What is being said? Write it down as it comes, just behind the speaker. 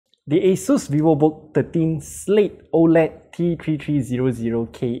the ASUS Vivobook 13 Slate OLED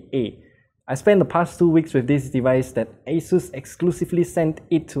T3300KA. I spent the past 2 weeks with this device that ASUS exclusively sent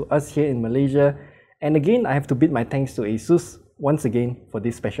it to us here in Malaysia, and again I have to bid my thanks to ASUS once again for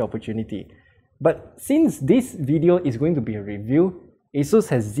this special opportunity. But since this video is going to be a review, ASUS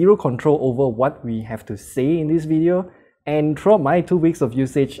has zero control over what we have to say in this video, and throughout my 2 weeks of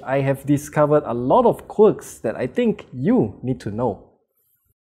usage, I have discovered a lot of quirks that I think you need to know.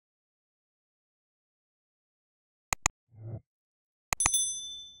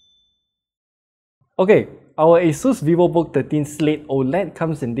 Okay, our ASUS Vivobook 13 Slate OLED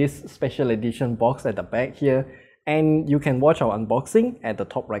comes in this special edition box at the back here, and you can watch our unboxing at the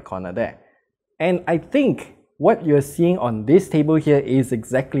top right corner there. And I think what you're seeing on this table here is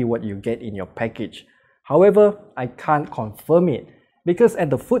exactly what you get in your package. However, I can't confirm it because at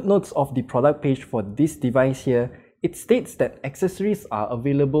the footnotes of the product page for this device here, it states that accessories are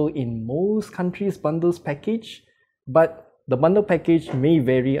available in most countries' bundles package, but the bundle package may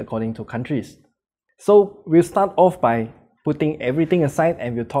vary according to countries. So we'll start off by putting everything aside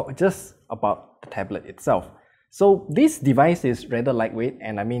and we'll talk just about the tablet itself. So this device is rather lightweight,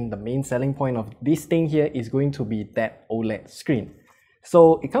 and I mean the main selling point of this thing here is going to be that OLED screen.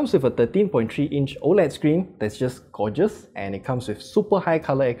 So it comes with a 13.3-inch OLED screen that's just gorgeous, and it comes with super high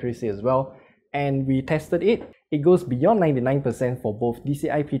color accuracy as well. And we tested it. It goes beyond 99% for both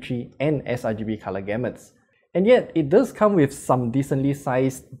DCI-P3 and sRGB color gamuts. And yet, it does come with some decently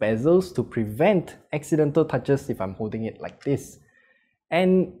sized bezels to prevent accidental touches if I'm holding it like this.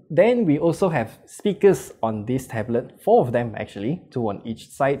 And then we also have speakers on this tablet, 4 of them actually, 2 on each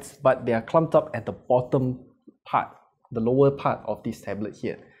side, but they are clumped up at the bottom part, the lower part of this tablet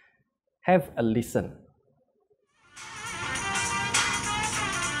here. Have a listen.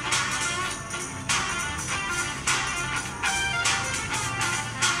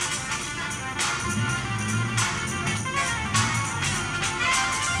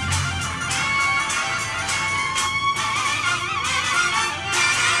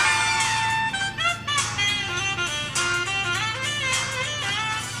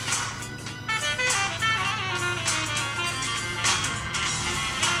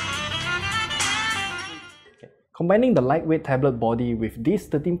 Combining the lightweight tablet body with this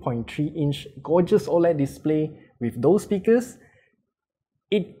 13.3-inch gorgeous OLED display with those speakers,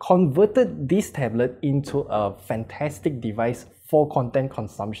 it converted this tablet into a fantastic device for content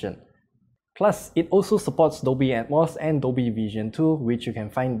consumption. Plus, it also supports Dolby Atmos and Dolby Vision 2, which you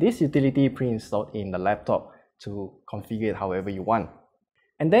can find this utility pre-installed in the laptop to configure it however you want.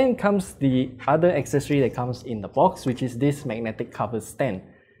 And then comes the other accessory that comes in the box, which is this magnetic cover stand.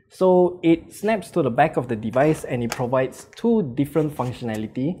 So it snaps to the back of the device and it provides 2 different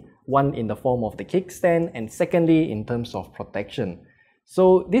functionality, one in the form of the kickstand and secondly in terms of protection.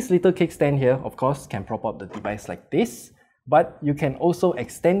 So this little kickstand here, of course, can prop up the device like this, but you can also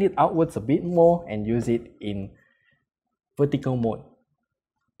extend it outwards a bit more and use it in vertical mode.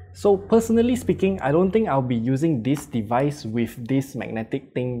 So personally speaking, I don't think I'll be using this device with this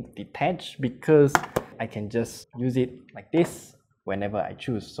magnetic thing detached because I can just use it like this whenever I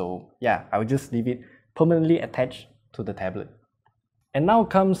choose. So yeah, I'll just leave it permanently attached to the tablet. And now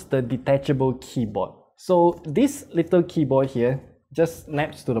comes the detachable keyboard. So this little keyboard here just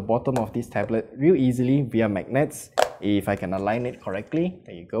snaps to the bottom of this tablet real easily via magnets, if I can align it correctly.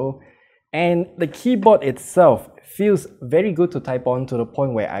 There you go. And the keyboard itself feels very good to type on, to the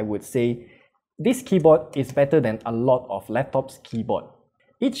point where I would say this keyboard is better than a lot of laptops' keyboard.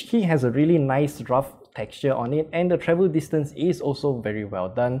 Each key has a really nice rough texture on it, and the travel distance is also very well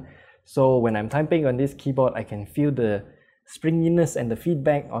done. So when I'm typing on this keyboard, I can feel the springiness and the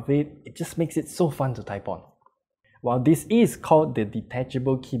feedback of it. It just makes it so fun to type on. While this is called the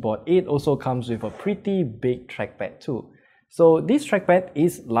detachable keyboard, it also comes with a pretty big trackpad too. So this trackpad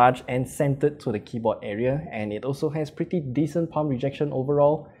is large and centered to the keyboard area, and it also has pretty decent palm rejection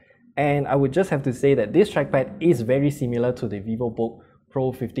overall. And I would just have to say that this trackpad is very similar to the Vivobook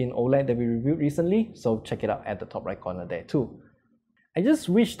Pro 15 OLED that we reviewed recently, so check it out at the top right corner there too. I just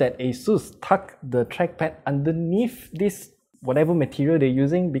wish that ASUS tucked the trackpad underneath this whatever material they're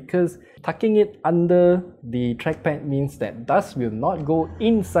using, because tucking it under the trackpad means that dust will not go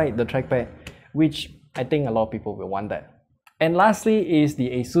inside the trackpad, which I think a lot of people will want that. And lastly is the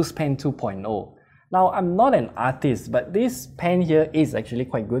ASUS Pen 2.0. Now, I'm not an artist, but this pen here is actually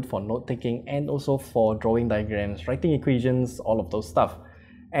quite good for note-taking and also for drawing diagrams, writing equations, all of those stuff.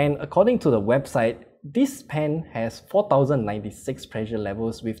 And according to the website, this pen has 4096 pressure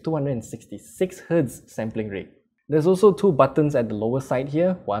levels with 266 Hz sampling rate. There's also 2 buttons at the lower side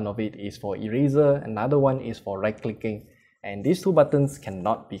here. One of it is for eraser, another one is for right-clicking. and these two buttons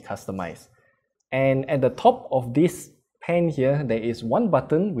cannot be customized. And at the top of this pen here, there is one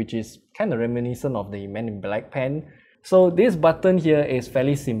button which is kind of reminiscent of the Men in Black pen. So this button here is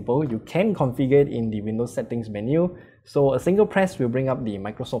fairly simple. You can configure it in the Windows settings menu. So a single press will bring up the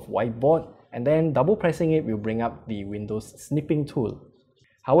Microsoft Whiteboard, and then double pressing it will bring up the Windows snipping tool.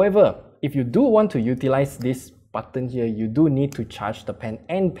 However, if you do want to utilize this button here, you do need to charge the pen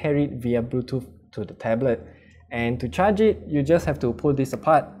and pair it via Bluetooth to the tablet. And to charge it, you just have to pull this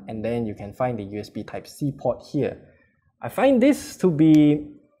apart, and then you can find the USB Type-C port here. I find this to be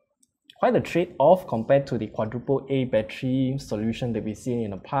quite a trade-off compared to the quadruple A battery solution that we've seen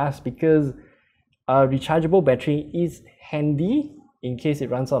in the past, because a rechargeable battery is handy in case it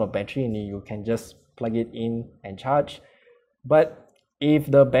runs out of battery and you can just plug it in and charge. But if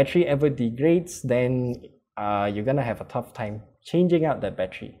the battery ever degrades, then you're gonna have a tough time changing out that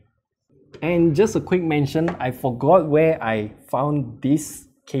battery. And just a quick mention, I forgot where I found this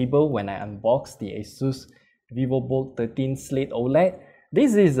cable when I unboxed the ASUS Vivobook 13 Slate OLED.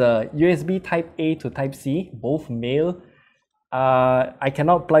 This is a USB Type A to Type C, both male. I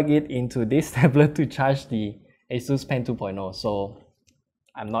cannot plug it into this tablet to charge the ASUS Pen 2.0, so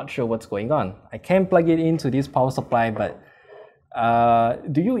I'm not sure what's going on. I can plug it into this power supply, but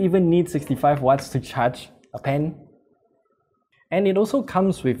do you even need 65 watts to charge a pen? And it also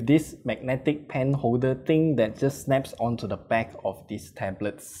comes with this magnetic pen holder thing that just snaps onto the back of this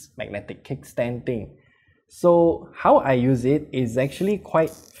tablet's magnetic kickstand thing. So how I use it is actually quite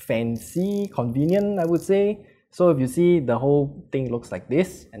fancy, convenient, I would say. So if you see, the whole thing looks like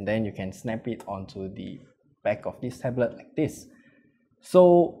this, and then you can snap it onto the back of this tablet like this.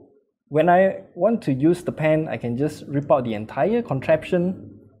 So when I want to use the pen, I can just rip out the entire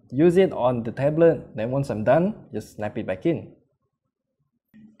contraption, use it on the tablet, then once I'm done, just snap it back in.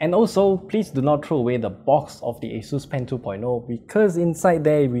 And also, please do not throw away the box of the ASUS Pen 2.0, because inside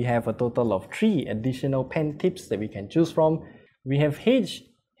there we have a total of 3 additional pen tips that we can choose from. We have H,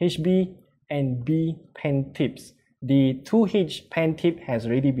 HB, and B pen tips. The 2H pen tip has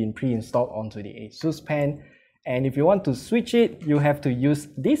already been pre-installed onto the ASUS Pen, and if you want to switch it, you have to use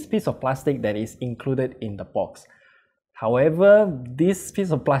this piece of plastic that is included in the box. However, this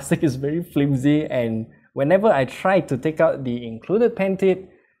piece of plastic is very flimsy, and whenever I try to take out the included pen tip,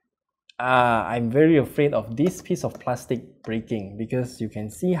 I'm very afraid of this piece of plastic breaking, because you can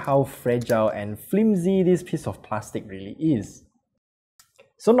see how fragile and flimsy this piece of plastic really is.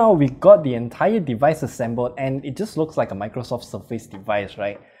 So now we got the entire device assembled, and it just looks like a Microsoft Surface device,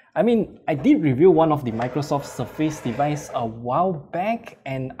 right? I mean, I did review one of the Microsoft Surface device a while back,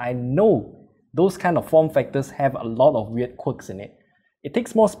 and I know those kind of form factors have a lot of weird quirks in it. It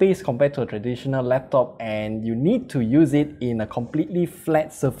takes more space compared to a traditional laptop, and you need to use it in a completely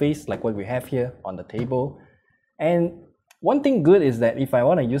flat surface like what we have here on the table. And one thing good is that if I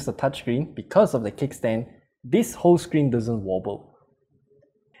want to use the touchscreen, because of the kickstand, this whole screen doesn't wobble.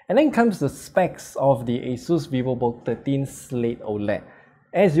 And then comes the specs of the ASUS Vivobook 13 Slate OLED.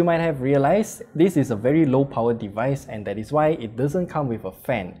 As you might have realized, this is a very low power device, and that is why it doesn't come with a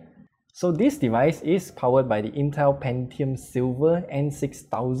fan. So this device is powered by the Intel Pentium Silver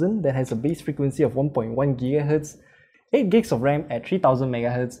N6000 that has a base frequency of 1.1 GHz, 8 gigs of RAM at 3000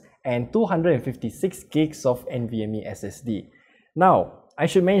 MHz, and 256 gigs of NVMe SSD. Now, I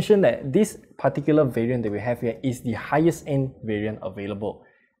should mention that this particular variant that we have here is the highest end variant available.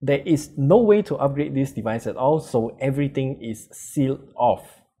 There is no way to upgrade this device at all, so everything is sealed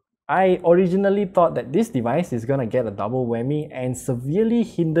off. I originally thought that this device is gonna get a double whammy and severely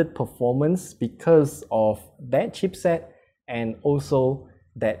hindered performance because of that chipset and also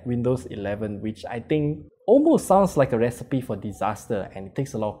that Windows 11, which I think almost sounds like a recipe for disaster, and it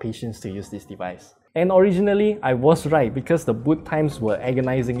takes a lot of patience to use this device. And originally, I was right because the boot times were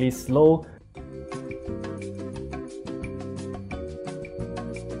agonizingly slow.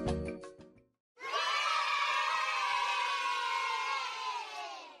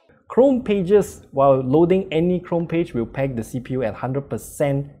 Chrome pages, while loading any Chrome page, will pack the CPU at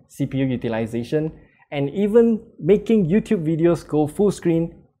 100% CPU utilization, and even making YouTube videos go full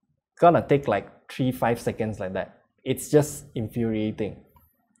screen gonna take like 3-5 seconds like that. It's just infuriating.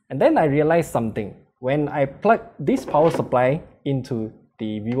 And then I realized something. When I plug this power supply into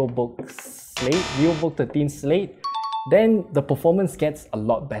the Vivobook 13 Slate, then the performance gets a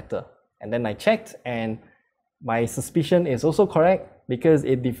lot better. And then I checked, and my suspicion is also correct, because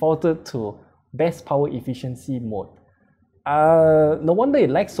it defaulted to best power efficiency mode. No wonder it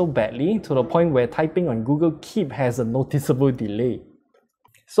lags so badly, to the point where typing on Google Keep has a noticeable delay.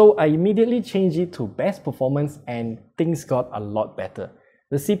 So I immediately changed it to best performance, and things got a lot better.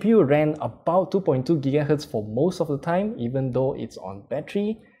 The CPU ran about 2.2 GHz for most of the time, even though it's on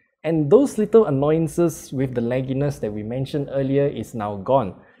battery. And those little annoyances with the lagginess that we mentioned earlier is now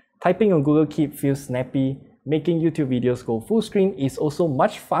gone. Typing on Google Keep feels snappy. Making YouTube videos go full screen is also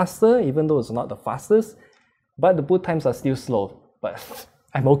much faster, even though it's not the fastest. But the boot times are still slow. But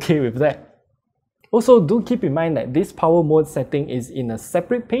I'm okay with that. Also, do keep in mind that this power mode setting is in a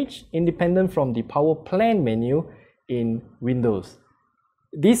separate page, independent from the power plan menu in Windows.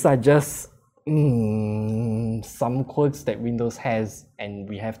 These are just some quirks that Windows has, and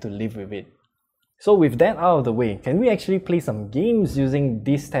we have to live with it. So with that out of the way, can we actually play some games using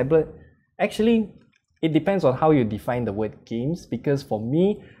this tablet? Actually, it depends on how you define the word games, because for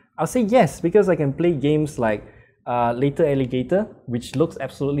me, I'll say yes, because I can play games like Later Alligator, which looks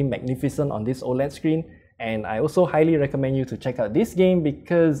absolutely magnificent on this OLED screen, and I also highly recommend you to check out this game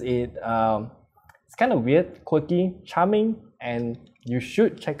because it's kind of weird, quirky, charming, and you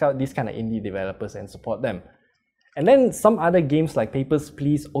should check out these kind of indie developers and support them. And then some other games like Papers,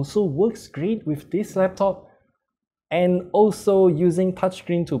 Please also works great with this laptop, and also using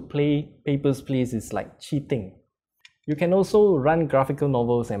touchscreen to play Papers, Please is like cheating. You can also run graphical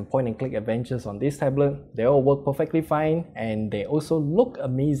novels and point-and-click adventures on this tablet. They all work perfectly fine, and they also look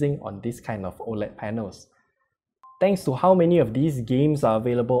amazing on this kind of OLED panels. Thanks to how many of these games are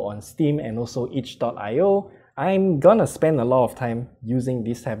available on Steam and also itch.io, I'm gonna spend a lot of time using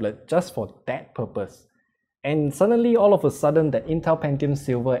this tablet just for that purpose. And suddenly, all of a sudden, that Intel Pentium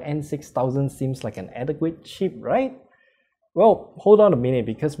Silver N6000 seems like an adequate chip, right? Well, hold on a minute,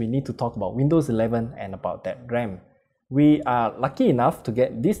 because we need to talk about Windows 11 and about that RAM. We are lucky enough to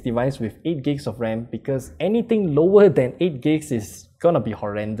get this device with 8 gigs of RAM, because anything lower than 8 gigs is gonna be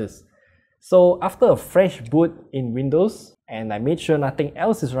horrendous. So after a fresh boot in Windows, and I made sure nothing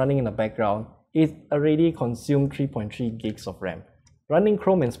else is running in the background, it already consumed 3.3 gigs of RAM. Running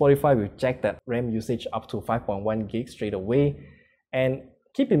Chrome and Spotify will jack that RAM usage up to 5.1 gigs straight away. And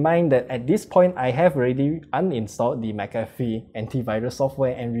keep in mind that at this point, I have already uninstalled the McAfee antivirus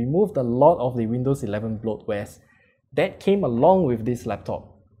software and removed a lot of the Windows 11 bloatwares that came along with this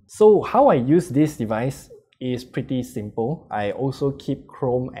laptop. So how I use this device is pretty simple. I also keep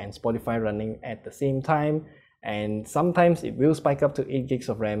Chrome and Spotify running at the same time, and sometimes it will spike up to 8 gigs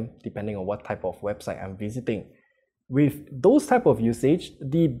of RAM depending on what type of website I'm visiting. With those type of usage,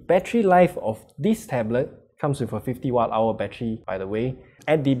 the battery life of this tablet comes with a 50 watt-hour battery, by the way.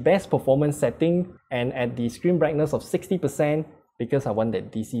 At the best performance setting and at the screen brightness of 60%, because I want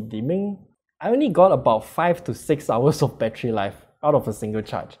that DC dimming, I only got about 5 to 6 hours of battery life out of a single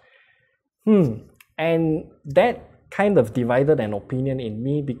charge. And that kind of divided an opinion in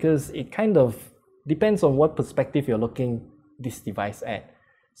me, because it kind of depends on what perspective you're looking this device at.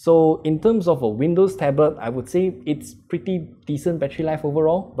 So in terms of a Windows tablet, I would say it's pretty decent battery life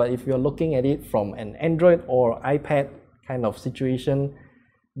overall, but if you're looking at it from an Android or iPad kind of situation,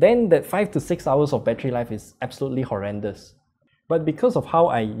 then that 5 to 6 hours of battery life is absolutely horrendous. But because of how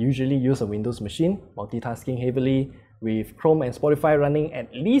I usually use a Windows machine, multitasking heavily with Chrome and Spotify running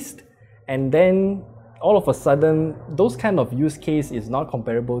at least, and then all of a sudden, those kind of use case is not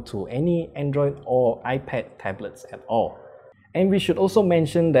comparable to any Android or iPad tablets at all. And we should also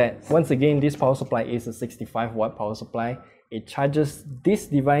mention that, once again, this power supply is a 65 watt power supply. It charges this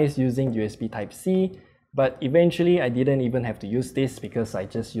device using USB Type-C, but eventually I didn't even have to use this because I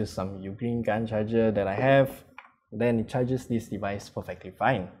just used some Ugreen gun charger that I have. Then it charges this device perfectly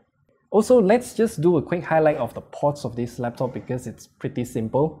fine. Also, let's just do a quick highlight of the ports of this laptop because it's pretty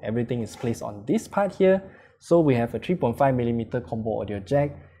simple. Everything is placed on this part here. So we have a 3.5mm combo audio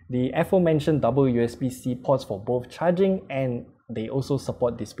jack, the aforementioned double USB-C ports for both charging, and they also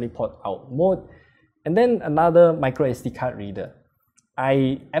support DisplayPort out mode, and then another micro SD card reader.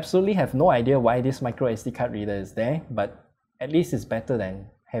 I absolutely have no idea why this micro SD card reader is there, but at least it's better than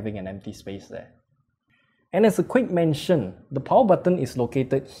having an empty space there. And as a quick mention, the power button is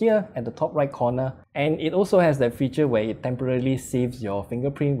located here at the top right corner, and it also has that feature where it temporarily saves your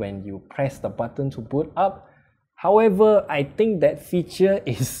fingerprint when you press the button to boot up. However, I think that feature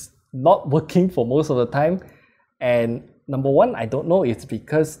is not working for most of the time, and number one, I don't know, it's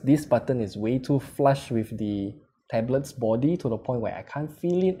because this button is way too flush with the tablet's body to the point where I can't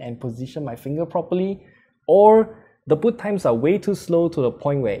feel it and position my finger properly, or the boot times are way too slow to the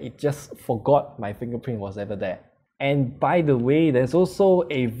point where it just forgot my fingerprint was ever there. And by the way, there's also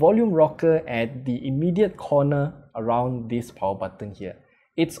a volume rocker at the immediate corner around this power button here.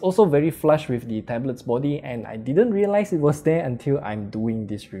 It's also very flush with the tablet's body, and I didn't realize it was there until I'm doing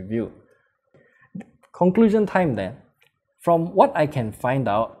this review. Conclusion time then. From what I can find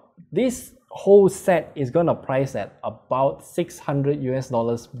out, this whole set is gonna price at about 600 US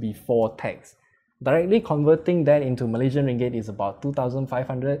dollars before tax. Directly converting that into Malaysian ringgit is about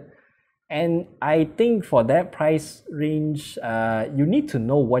 2,500. And I think for that price range, you need to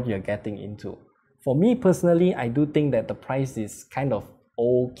know what you're getting into. For me personally, I do think that the price is kind of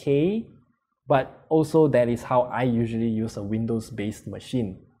okay, but also that is how I usually use a Windows-based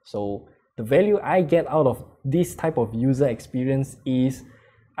machine. So the value I get out of this type of user experience is,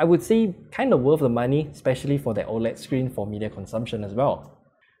 I would say, kind of worth the money, especially for the OLED screen for media consumption as well.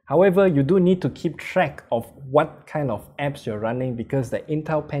 However, you do need to keep track of what kind of apps you're running, because the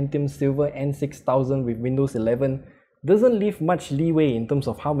Intel Pentium Silver N6000 with Windows 11 doesn't leave much leeway in terms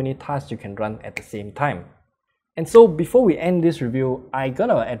of how many tasks you can run at the same time. And so before we end this review, I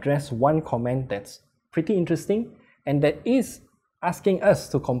gotta address one comment that's pretty interesting, and that is asking us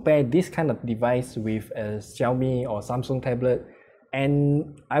to compare this kind of device with a Xiaomi or Samsung tablet.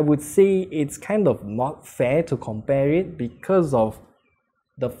 And I would say it's kind of not fair to compare it because of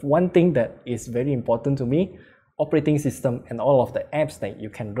the one thing that is very important to me: operating system and all of the apps that you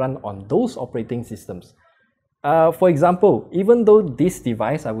can run on those operating systems. For example, even though this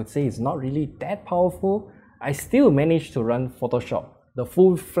device I would say is not really that powerful, I still managed to run Photoshop, the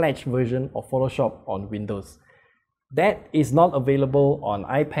full-fledged version of Photoshop on Windows. That is not available on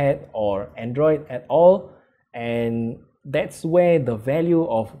iPad or Android at all, and that's where the value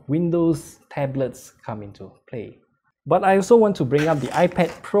of Windows tablets come into play. But I also want to bring up the iPad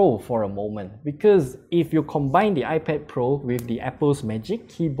Pro for a moment, because if you combine the iPad Pro with the Apple's Magic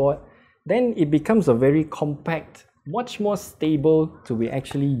Keyboard, then it becomes a very compact, much more stable to be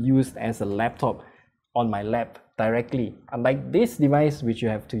actually used as a laptop on my lap directly, unlike this device which you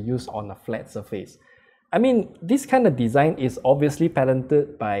have to use on a flat surface. I mean, this kind of design is obviously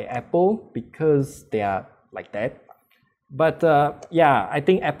patented by Apple because they are like that. But yeah, I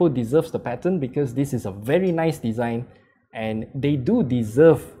think Apple deserves the patent because this is a very nice design, and they do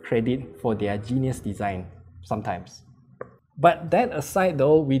deserve credit for their genius design sometimes. But that aside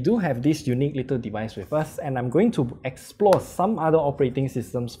though, we do have this unique little device with us, and I'm going to explore some other operating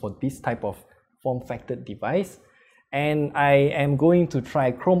systems for this type of form-factor device. And I am going to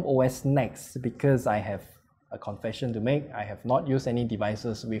try Chrome OS next because I have a confession to make. I have not used any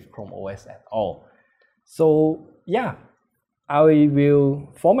devices with Chrome OS at all. So yeah, I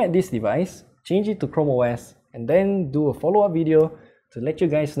will format this device, change it to Chrome OS, and then do a follow-up video to let you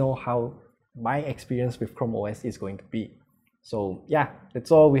guys know how my experience with Chrome OS is going to be. So yeah,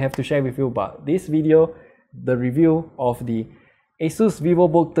 that's all we have to share with you about this video, the review of the ASUS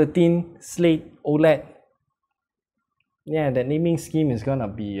Vivobook 13 Slate OLED. Yeah, that naming scheme is gonna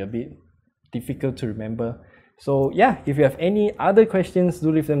be a bit difficult to remember. So yeah, if you have any other questions,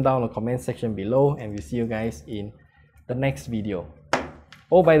 do leave them down in the comment section below, and we'll see you guys in the next video.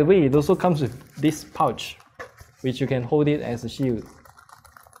 Oh, by the way, it also comes with this pouch, which you can hold it as a shield.